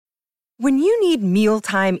When you need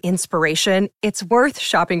mealtime inspiration, it's worth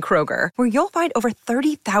shopping Kroger, where you'll find over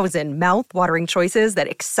 30,000 mouth-watering choices that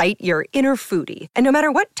excite your inner foodie. And no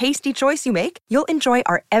matter what tasty choice you make, you'll enjoy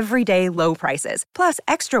our everyday low prices, plus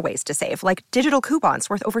extra ways to save, like digital coupons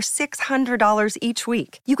worth over $600 each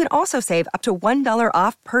week. You can also save up to $1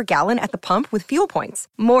 off per gallon at the pump with fuel points.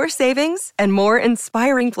 More savings and more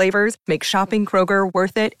inspiring flavors make shopping Kroger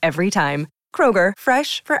worth it every time. Kroger,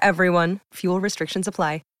 fresh for everyone. Fuel restrictions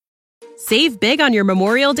apply. Save big on your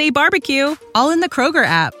Memorial Day barbecue, all in the Kroger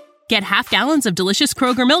app. Get half gallons of delicious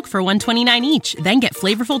Kroger milk for $1.29 each. Then get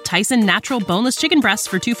flavorful Tyson natural boneless chicken breasts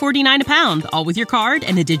for $2.49 a pound, all with your card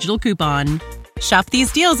and a digital coupon. Shop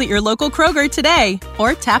these deals at your local Kroger today,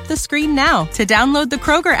 or tap the screen now to download the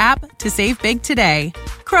Kroger app to save big today.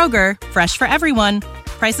 Kroger, fresh for everyone.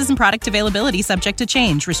 Prices and product availability subject to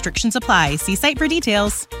change. Restrictions apply. See site for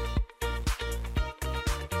details.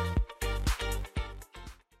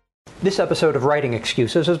 This episode of Writing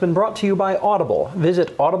Excuses has been brought to you by Audible.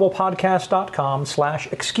 Visit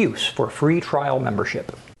audiblepodcast.com/excuse for free trial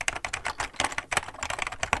membership.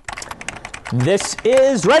 This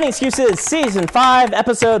is Writing Excuses, Season 5,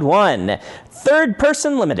 Episode 1, Third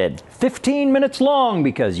Person Limited. 15 minutes long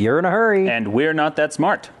because you're in a hurry. And we're not that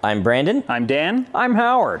smart. I'm Brandon. I'm Dan. I'm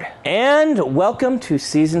Howard. And welcome to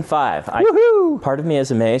Season 5. Woohoo! Part of me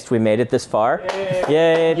is amazed we made it this far.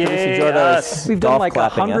 Yay, producer Jordan. We've done like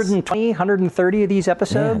 120, 130 of these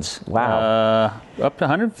episodes. Man, wow. Up to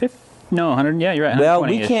 150? No, 100. Yeah, you're right. Well,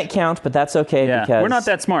 we can't count, but that's okay because we're not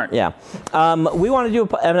that smart. Yeah. We want to do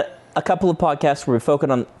a couple of podcasts where we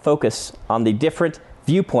focus on the different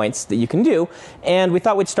viewpoints that you can do, and we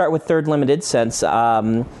thought we'd start with Third Limited since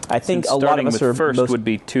I think a lot of us are first would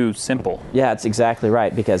be too simple. Yeah, that's exactly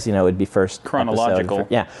right because it'd be first chronological.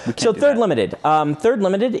 Yeah. So Third Limited. Third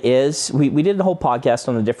Limited is we did a whole podcast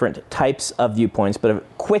on the different types of viewpoints, but a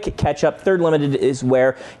quick catch up. Third Limited is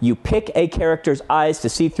where you pick a character's eyes to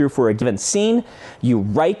see through for a given scene. You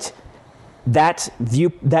write that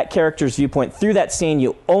character's viewpoint through that scene.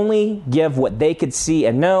 You only give what they could see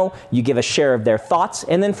and know. You give a share of their thoughts,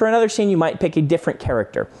 and then for another scene you might pick a different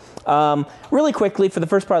character. Really quickly, for the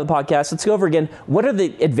first part of the podcast, let's go over again, what are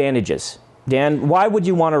the advantages? Dan, why would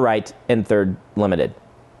you want to write in Third Limited?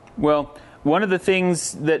 Well, one of the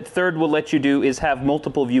things that Third will let you do is have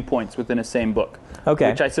multiple viewpoints within a same book.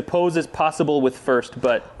 Okay. Which I suppose is possible with First,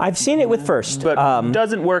 but I've seen it with First. But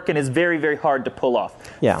doesn't work and is very, very hard to pull off.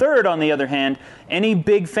 Yeah. Third, on the other hand, any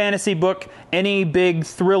big fantasy book, any big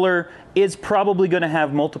thriller is probably going to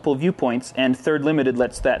have multiple viewpoints, and Third Limited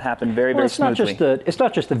lets that happen very, very smoothly. It's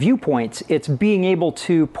not just the viewpoints, it's being able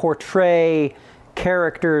to portray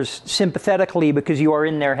characters sympathetically because you are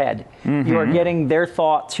in their head. Mm-hmm. You are getting their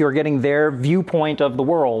thoughts, you're getting their viewpoint of the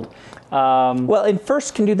world. Well, and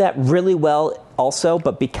First can do that really well also,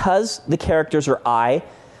 but because the characters are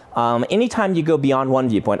anytime you go beyond one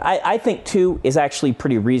viewpoint, I think 2 is actually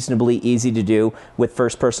pretty reasonably easy to do with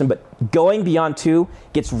first person, but going beyond 2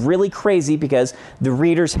 gets really crazy because the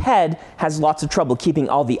reader's head has lots of trouble keeping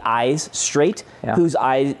all the eyes straight. Yeah. Whose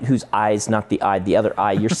eyes, not the eye, the other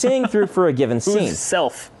eye, you're seeing through for a given scene. Whose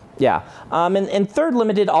self. Yeah. And Third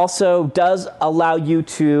Limited also does allow you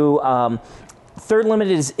to... Third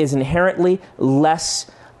Limited is inherently less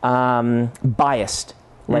biased.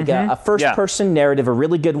 Like a first-person narrative, a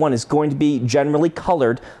really good one, is going to be generally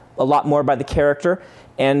colored a lot more by the character.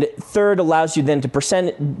 And Third allows you then to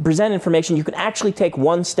present information. You can actually take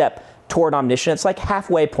one step toward omniscient. It's like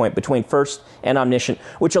halfway point between First and omniscient,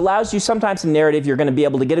 which allows you sometimes in narrative you're going to be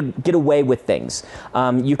able to get away with things.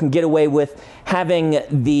 You can get away with having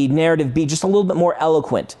the narrative be just a little bit more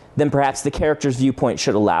eloquent than perhaps the character's viewpoint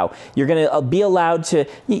should allow. You're going to be allowed to...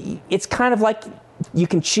 It's kind of like you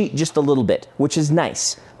can cheat just a little bit, which is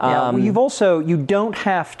nice. You don't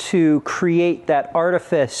have to create that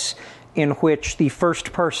artifice in which the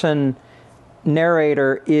first person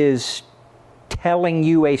narrator is telling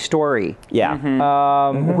you a story.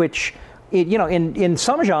 Yeah. Which, in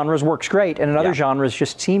some genres works great, and in other genres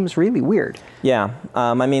just seems really weird. Yeah.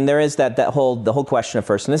 There is the whole question of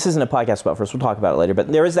First, and this isn't a podcast about First, we'll talk about it later, but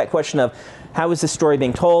there is that question of how is this story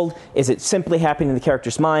being told? Is it simply happening in the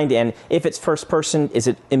character's mind? And if it's first person, is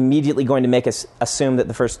it immediately going to make us assume that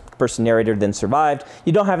the first person narrator then survived?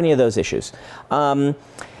 You don't have any of those issues.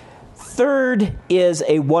 Third is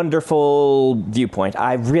a wonderful viewpoint.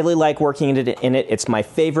 I really like working in it. It's my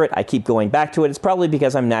favorite. I keep going back to it. It's probably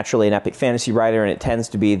because I'm naturally an epic fantasy writer, and it tends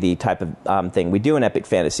to be the type of thing we do in epic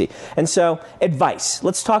fantasy. And so, advice.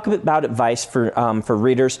 Let's talk about advice for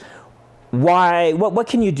readers. What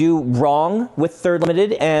can you do wrong with Third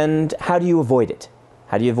Limited, and how do you avoid it?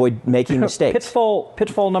 How do you avoid making mistakes?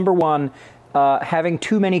 Pitfall number 1. having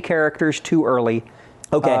too many characters too early.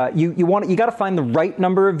 Okay. You got to find the right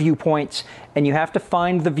number of viewpoints, and you have to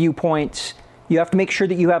find the viewpoints. You have to make sure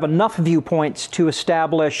that you have enough viewpoints to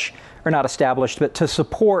establish, or not established, but to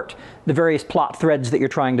support the various plot threads that you're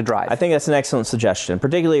trying to drive. I think that's an excellent suggestion,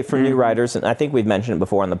 particularly for new writers, and I think we've mentioned it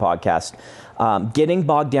before on the podcast. Getting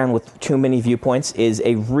bogged down with too many viewpoints is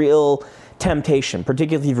a real temptation,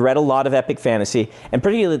 particularly if you've read a lot of epic fantasy, and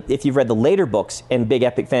particularly if you've read the later books in big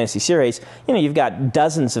epic fantasy series. You've got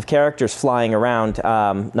dozens of characters flying around,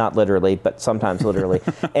 not literally, but sometimes literally,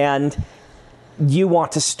 and you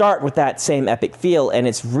want to start with that same epic feel, and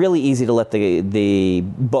it's really easy to let the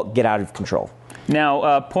book get out of control.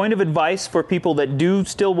 Now, point of advice for people that do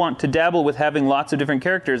still want to dabble with having lots of different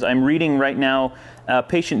characters. I'm reading right now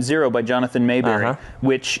Patient Zero by Jonathan Mayberry,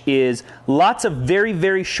 which is lots of very,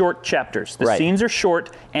 very short chapters. The scenes are short,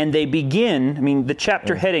 and they begin, the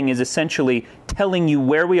chapter heading is essentially telling you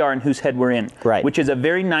where we are and whose head we're in, which is a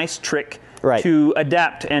very nice trick to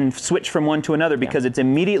adapt and switch from one to another, because it's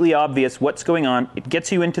immediately obvious what's going on. It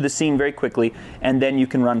gets you into the scene very quickly, and then you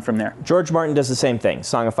can run from there. George Martin does the same thing.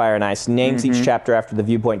 Song of Fire and Ice names each chapter after the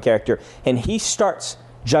viewpoint character, and he starts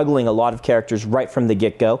juggling a lot of characters right from the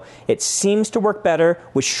get-go. It seems to work better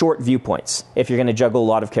with short viewpoints if you're going to juggle a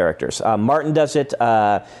lot of characters. Martin does it.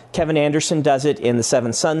 Kevin Anderson does it in the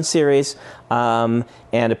Seven Sons series, and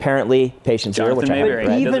apparently Patient Zero, which I haven't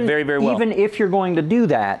read. Does it very, very well. Even if you're going to do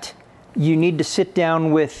that, you need to sit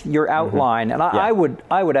down with your outline. And I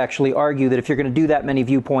would actually argue that if you're going to do that many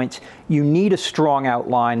viewpoints, you need a strong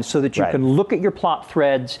outline so that you can look at your plot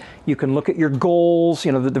threads, you can look at your goals,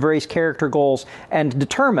 the various character goals, and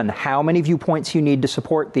determine how many viewpoints you need to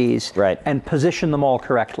support these, and position them all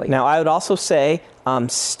correctly. Now, I would also say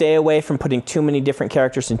stay away from putting too many different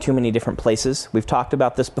characters in too many different places. We've talked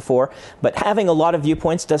about this before, but having a lot of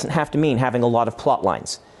viewpoints doesn't have to mean having a lot of plot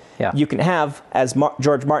lines. You can have, as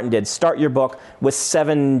George Martin did, start your book with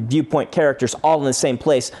 7 viewpoint characters all in the same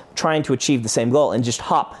place, trying to achieve the same goal, and just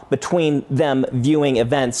hop between them viewing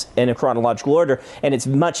events in a chronological order, and it's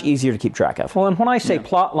much easier to keep track of. Well, and when I say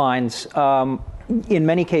plot lines, in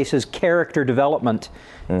many cases, character development.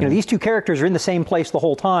 These two characters are in the same place the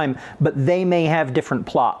whole time, but they may have different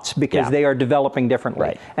plots because they are developing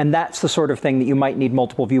differently. And that's the sort of thing that you might need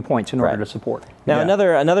multiple viewpoints in order to support. Now,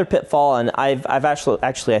 another pitfall, and I've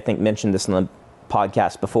actually I think mentioned this in the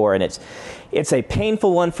podcast before, and it's a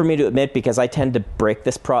painful one for me to admit because I tend to break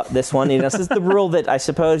this one. This is the rule that I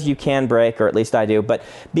suppose you can break, or at least I do. But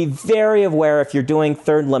be very aware if you're doing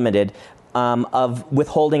third limited of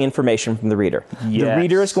withholding information from the reader. The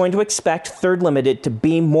reader is going to expect third limited to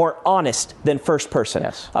be more honest than first person.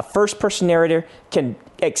 A first person narrator can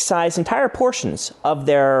excise entire portions of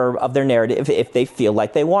their narrative if they feel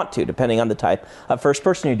like they want to, depending on the type of first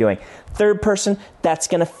person you're doing. Third person, that's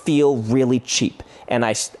going to feel really cheap. And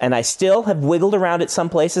I still have wiggled around at some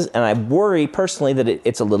places, and I worry personally that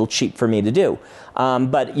it's a little cheap for me to do.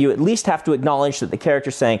 But you at least have to acknowledge that the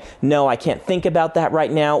character's saying, no, I can't think about that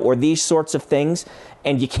right now, or these sorts of things,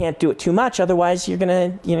 and you can't do it too much, otherwise you're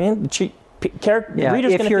going to cheat. Reader's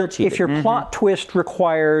going to feel cheated. If your plot twist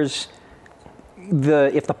requires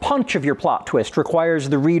if the punch of your plot twist requires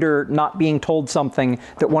the reader not being told something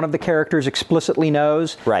that one of the characters explicitly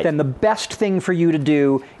knows, then the best thing for you to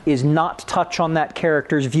do is not touch on that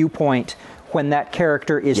character's viewpoint when that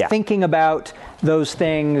character is thinking about those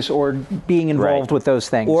things or being involved with those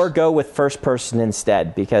things. Or go with first person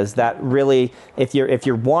instead, because that really, if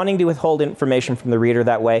you're wanting to withhold information from the reader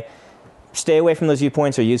that way, stay away from those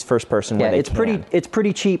viewpoints or use first person where they can. It's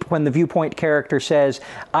pretty cheap when the viewpoint character says,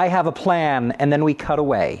 I have a plan, and then we cut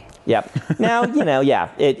away. Yep. Now,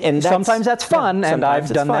 and sometimes that's fun, and I've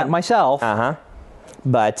done that myself.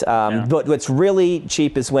 But what's really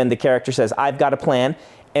cheap is when the character says, I've got a plan,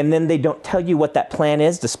 and then they don't tell you what that plan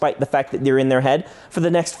is, despite the fact that they're in their head, for the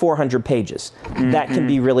next 400 pages. That can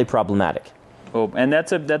be really problematic. Oh, and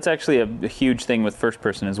that's actually a huge thing with first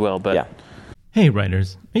person as well. But Hey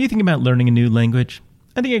writers, are you thinking about learning a new language?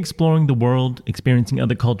 I think exploring the world, experiencing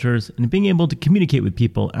other cultures, and being able to communicate with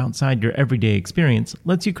people outside your everyday experience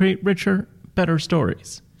lets you create richer, better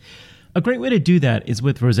stories. A great way to do that is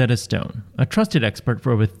with Rosetta Stone, a trusted expert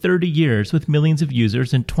for over 30 years with millions of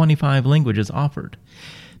users and 25 languages offered.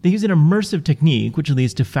 They use an immersive technique which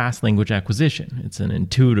leads to fast language acquisition. It's an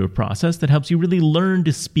intuitive process that helps you really learn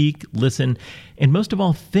to speak, listen, and most of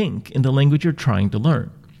all think in the language you're trying to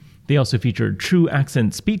learn. They also feature true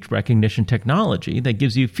accent speech recognition technology that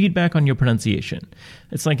gives you feedback on your pronunciation.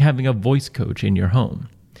 It's like having a voice coach in your home.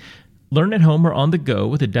 Learn at home or on the go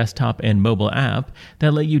with a desktop and mobile app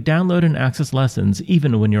that let you download and access lessons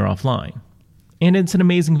even when you're offline. And it's an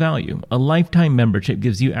amazing value. A lifetime membership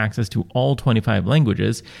gives you access to all 25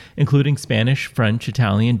 languages, including Spanish, French,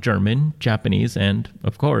 Italian, German, Japanese, and,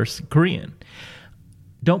 of course, Korean.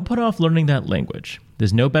 Don't put off learning that language.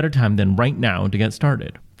 There's no better time than right now to get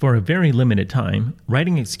started. For a very limited time,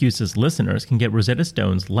 Writing Excuses listeners can get Rosetta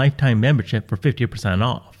Stone's lifetime membership for 50%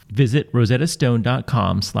 off. Visit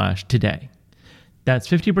rosettastone.com/today. That's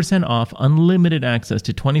 50% off unlimited access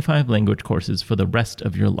to 25 language courses for the rest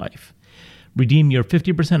of your life. Redeem your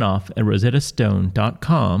 50% off at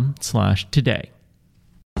rosettastone.com/today.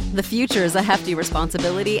 The future is a hefty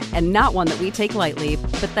responsibility and not one that we take lightly.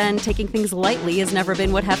 But then taking things lightly has never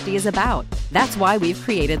been what Hefty is about. That's why we've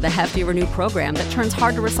created the Hefty Renew program that turns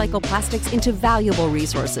hard-to-recycle plastics into valuable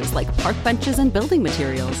resources like park benches and building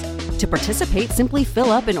materials. To participate, simply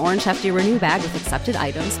fill up an orange Hefty Renew bag with accepted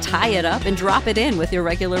items, tie it up, and drop it in with your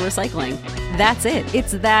regular recycling. That's it.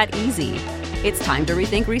 It's that easy. It's time to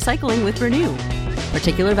rethink recycling with Renew.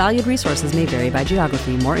 Particular valued resources may vary by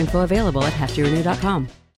geography. More info available at heftyrenew.com.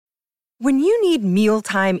 When you need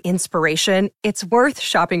mealtime inspiration, it's worth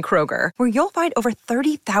shopping Kroger, where you'll find over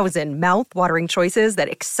 30,000 mouth-watering choices that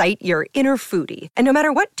excite your inner foodie. And no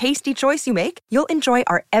matter what tasty choice you make, you'll enjoy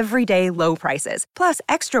our everyday low prices, plus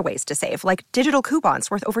extra ways to save, like digital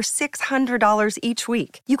coupons worth over $600 each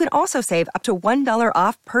week. You can also save up to $1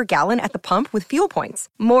 off per gallon at the pump with fuel points.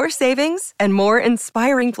 More savings and more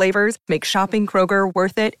inspiring flavors make shopping Kroger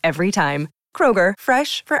worth it every time. Kroger,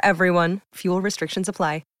 fresh for everyone. Fuel restrictions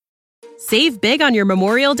apply. Save big on your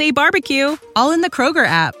Memorial Day barbecue, all in the Kroger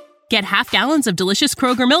app. Get half gallons of delicious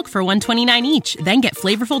Kroger milk for $1.29 each. Then get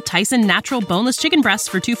flavorful Tyson natural boneless chicken breasts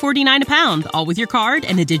for $2.49 a pound, all with your card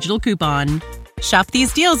and a digital coupon. Shop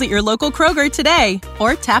these deals at your local Kroger today,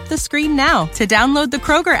 or tap the screen now to download the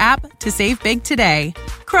Kroger app to save big today.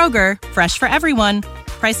 Kroger, fresh for everyone.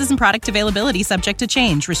 Prices and product availability subject to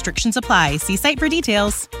change. Restrictions apply. See site for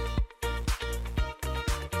details.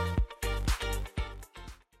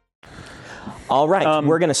 All right,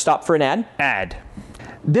 we're going to stop for an ad.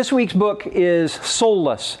 This week's book is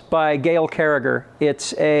Soulless by Gail Carriger.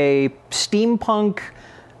 It's a steampunk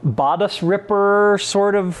bodice ripper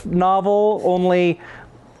sort of novel, only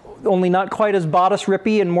not quite as bodice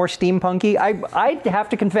rippy and more steampunky. I have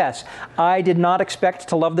to confess, I did not expect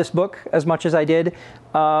to love this book as much as I did.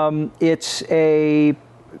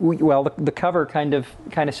 The cover kind of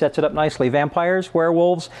sets it up nicely. Vampires,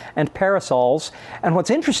 werewolves, and parasols. And what's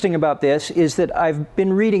interesting about this is that I've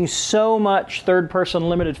been reading so much third-person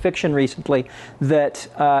limited fiction recently that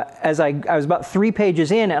as I was about 3 pages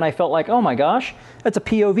in, and I felt like, oh my gosh, that's a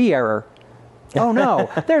POV error. Oh no,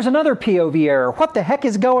 there's another POV error. What the heck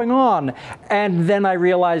is going on? And then I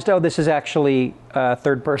realized, oh, this is actually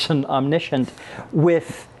third-person omniscient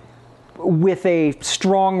with a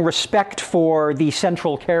strong respect for the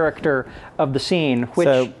central character of the scene.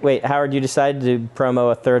 So, wait, Howard, you decided to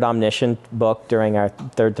promo a third omniscient book during our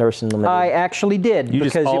third-person limited? I actually did,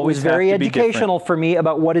 because it was very educational for me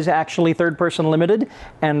about what is actually third-person limited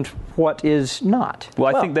and what is not.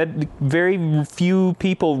 Well, I think that very few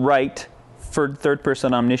people write for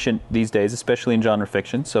third-person omniscient these days, especially in genre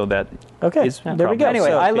fiction, so that is there we go. Anyway,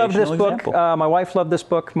 so I loved this book. My wife loved this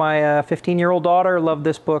book. My 15-year-old daughter loved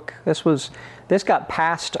this book. This got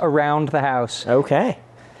passed around the house. Okay.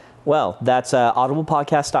 Well, that's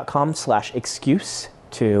audiblepodcast.com/excuse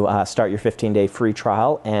to start your 15-day free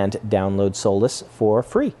trial and download Soulless for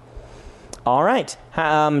free. All right.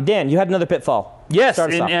 Dan, you had another pitfall. Yes,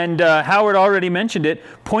 and Howard already mentioned it,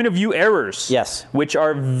 point of view errors. Yes. Which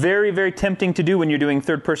are very, very tempting to do when you're doing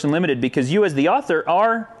third person limited, because you as the author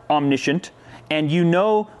are omniscient and you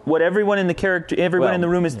know what everyone in the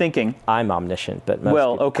room is thinking. I'm omniscient, but most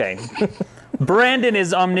people. Okay. Brandon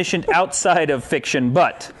is omniscient outside of fiction,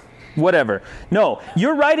 but whatever. No,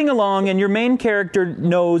 you're writing along and your main character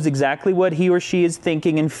knows exactly what he or she is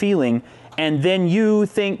thinking and feeling, and then you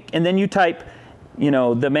type,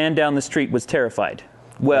 the man down the street was terrified.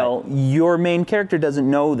 Well, your main character doesn't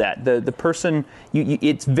know that. The person,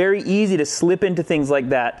 it's very easy to slip into things like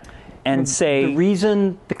that and say... The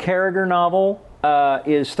reason the Carriger novel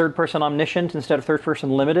is third-person omniscient instead of third-person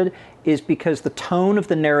limited is because the tone of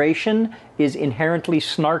the narration is inherently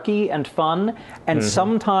snarky and fun, and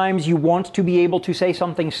sometimes you want to be able to say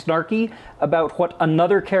something snarky about what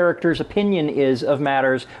another character's opinion is of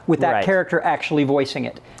matters with that character actually voicing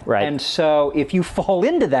it. Right. And so if you fall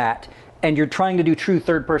into that and you're trying to do true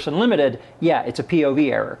third-person limited, it's a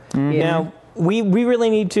POV error. Now, we really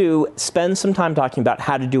need to spend some time talking about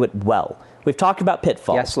how to do it well. We've talked about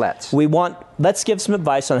pitfalls. Yes, let's. Let's give some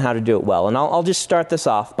advice on how to do it well. And I'll just start this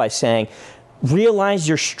off by saying, realize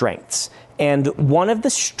your strengths And one of the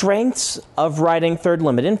strengths of writing third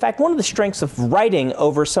limited, in fact, one of the strengths of writing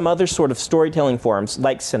over some other sort of storytelling forms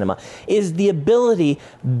like cinema, is the ability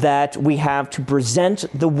that we have to present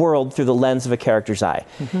the world through the lens of a character's eye.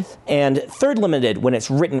 And third limited, when it's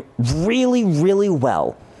written really, really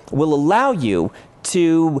well, will allow you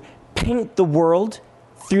to paint the world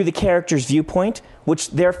through the character's viewpoint, which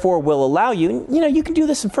therefore will allow you, you can do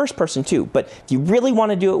this in first person too, but if you really want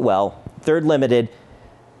to do it well, third limited,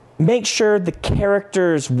 make sure the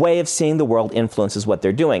character's way of seeing the world influences what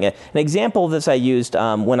they're doing. An example of this I used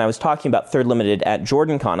when I was talking about third limited at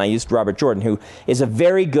JordanCon. I used Robert Jordan, who is a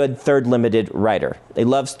very good third limited writer. He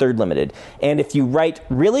loves third limited. And if you write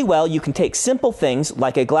really well, you can take simple things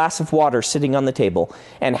like a glass of water sitting on the table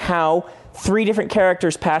and how 3 different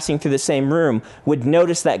characters passing through the same room would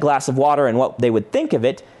notice that glass of water and what they would think of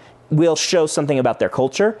it will show something about their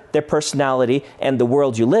culture, their personality, and the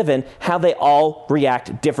world you live in, how they all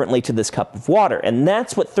react differently to this cup of water. And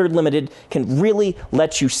that's what third limited can really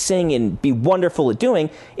let you sing and be wonderful at doing,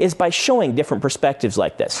 is by showing different perspectives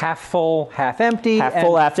like this. Half full, half empty. Half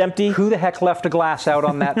full, half empty. Who the heck left a glass out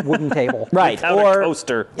on that wooden table? Right. Without or a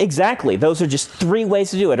coaster. Exactly. Those are just 3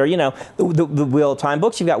 ways to do it. Or, the Wheel of Time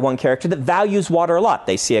books, you've got one character that values water a lot.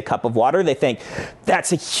 They see a cup of water, they think,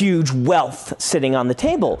 that's a huge wealth sitting on the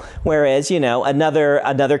table. Whereas,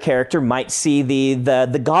 another character might see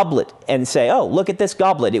the goblet and say, oh, look at this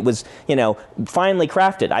goblet. It was, finely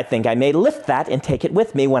crafted. I think I may lift that and take it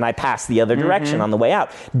with me when I pass the other direction on the way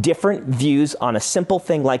out. Different views on a simple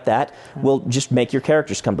thing like that will just make your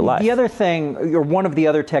characters come to life. The other thing, or one of the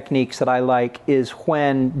other techniques that I like, is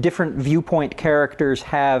when different viewpoint characters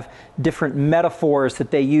have different metaphors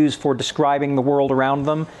that they use for describing the world around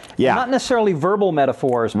them. Yeah. Not necessarily verbal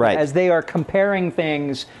metaphors, but as they are comparing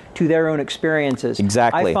things to their own experiences.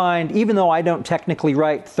 Exactly. I find, even though I don't technically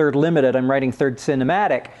write third limited, I'm writing third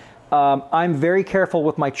cinematic, I'm very careful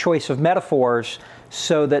with my choice of metaphors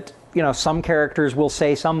so that, some characters will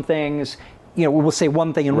say some things, will say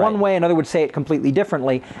one thing in one way, another would say it completely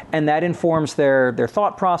differently, and that informs their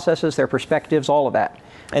thought processes, their perspectives, all of that.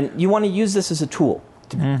 And you want to use this as a tool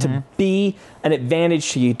to be an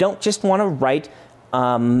advantage to you. You don't just want to write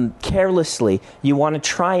carelessly. You want to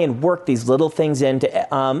try and work these little things into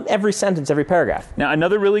every sentence, every paragraph. Now,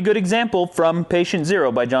 another really good example from Patient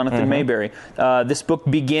Zero by Jonathan Mayberry. This book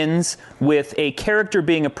begins with a character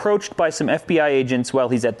being approached by some FBI agents while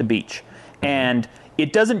he's at the beach. And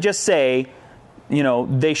it doesn't just say,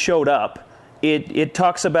 they showed up. It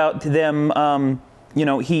talks about them...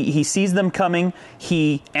 he sees them coming,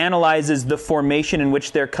 he analyzes the formation in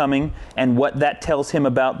which they're coming and what that tells him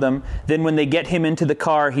about them. Then when they get him into the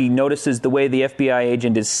car, he notices the way the FBI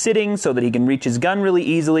agent is sitting so that he can reach his gun really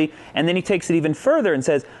easily. And then he takes it even further and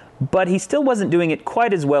says, but he still wasn't doing it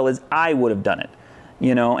quite as well as I would have done it.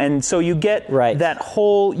 And so you get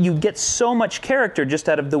you get so much character just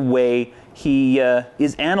out of the way he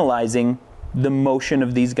is analyzing the motion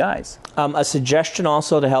of these guys. A suggestion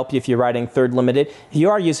also to help you if you're writing third limited, you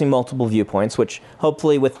are using multiple viewpoints, which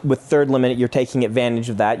hopefully with third limited you're taking advantage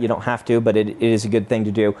of that. You don't have to, but it is a good thing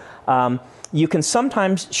to do. You can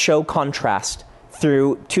sometimes show contrast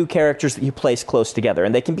through 2 characters that you place close together,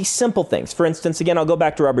 and they can be simple things. For instance, again, I'll go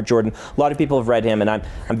back to Robert Jordan. A lot of people have read him, and I'm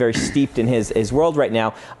very steeped in his world right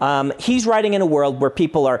now. He's writing in a world where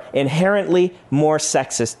people are inherently more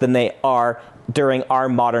sexist than they are during our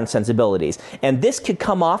modern sensibilities. And this could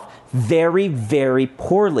come off very, very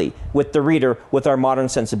poorly with the reader with our modern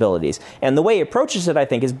sensibilities. And the way he approaches it, I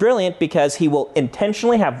think, is brilliant because he will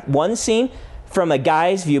intentionally have one scene from a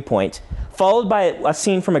guy's viewpoint followed by a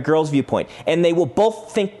scene from a girl's viewpoint. And they will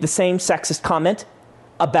both think the same sexist comment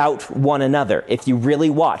about one another. If you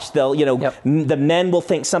really watch, they'll, the men will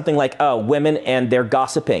think something like, oh, women and they're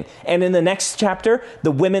gossiping. And in the next chapter,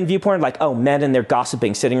 the women viewpoint, like, oh, men and they're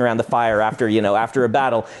gossiping, sitting around the fire after a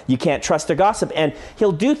battle. You can't trust their gossip. And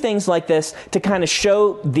he'll do things like this to kind of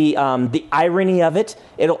show the irony of it.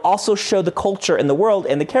 It'll also show the culture in the world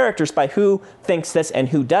and the characters by who thinks this and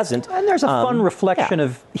who doesn't. And there's a fun reflection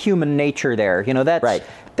of human nature there.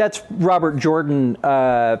 That's Robert Jordan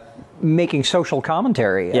making social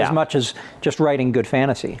commentary as much as just writing good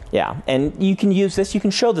fantasy. Yeah, and you can use this, you can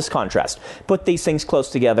show this contrast. Put these things close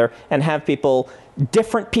together and have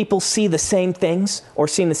different people see the same things or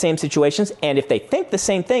see the same situations, and if they think the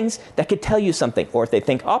same things, that could tell you something. Or if they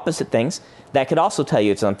think opposite things, that could also tell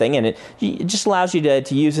you something, and it just allows you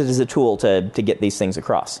to use it as a tool to get these things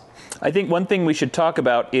across. I think one thing we should talk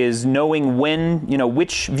about is knowing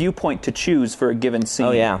which viewpoint to choose for a given scene.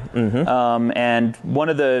 Oh, yeah. Mm-hmm. And one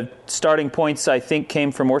of the starting points, I think,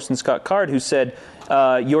 came from Orson Scott Card, who said,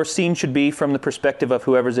 your scene should be from the perspective of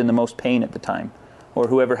whoever's in the most pain at the time. or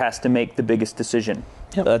whoever has to make the biggest decision.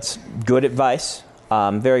 Yep. That's good advice.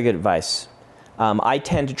 Very good advice. I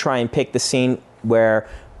tend to try and pick the scene where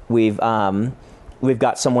we've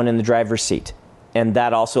got someone in the driver's seat, and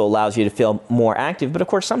that also allows you to feel more active. But of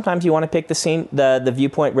course, sometimes you want to pick the scene, the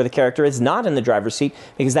viewpoint where the character is not in the driver's seat,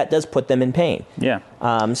 because that does put them in pain. Yeah.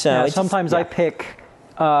 Sometimes I pick.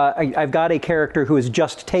 I've got a character who has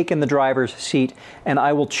just taken the driver's seat, and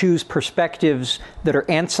I will choose perspectives that are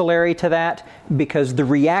ancillary to that, because the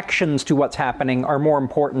reactions to what's happening are more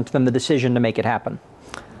important than the decision to make it happen.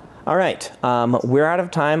 All right. We're out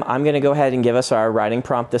of time. I'm going to go ahead and give us our writing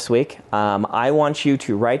prompt this week. I want you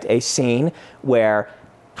to write a scene where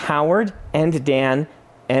Howard and Dan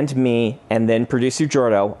and me and then producer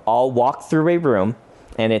Jordo all walk through a room,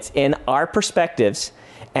 and it's in our perspectives,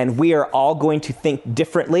 and we are all going to think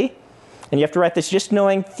differently. And you have to write this just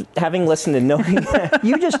knowing, having listened and knowing.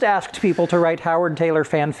 You just asked people to write Howard Taylor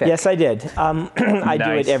fanfic. Yes, I did. I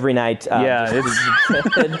do it every night.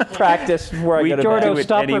 Practice before I go to bed. Jordo,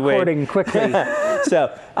 stop recording quickly.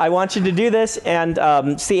 So I want you to do this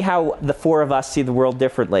and see how the four of us see the world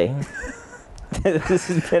differently. This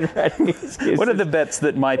has been Writing Excuses. What are the bets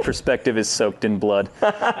that my perspective is soaked in blood?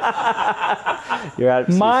 You're out of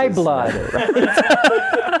excuses. My blood.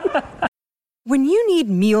 When you need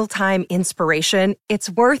mealtime inspiration,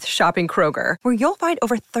 it's worth shopping Kroger, where you'll find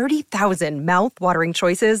over 30,000 mouth-watering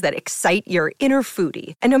choices that excite your inner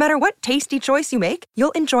foodie. And no matter what tasty choice you make,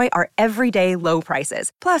 you'll enjoy our everyday low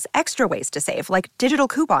prices, plus extra ways to save, like digital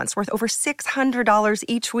coupons worth over $600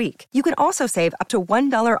 each week. You can also save up to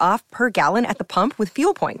 $1 off per gallon at the pump with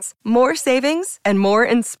fuel points. More savings and more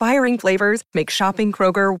inspiring flavors make shopping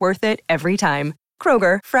Kroger worth it every time.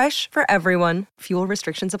 Kroger, fresh for everyone. Fuel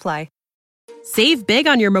restrictions apply. Save big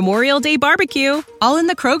on your Memorial Day barbecue, all in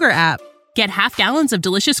the Kroger app. Get half gallons of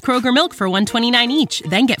delicious Kroger milk for $1.29 each.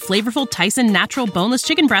 Then get flavorful Tyson natural boneless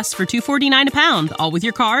chicken breasts for $2.49 a pound, all with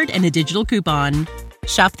your card and a digital coupon.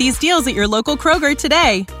 Shop these deals at your local Kroger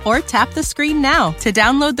today, or tap the screen now to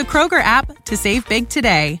download the Kroger app to save big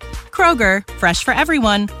today. Kroger, fresh for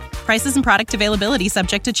everyone. Prices and product availability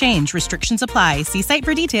subject to change. Restrictions apply. See site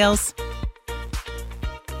for details.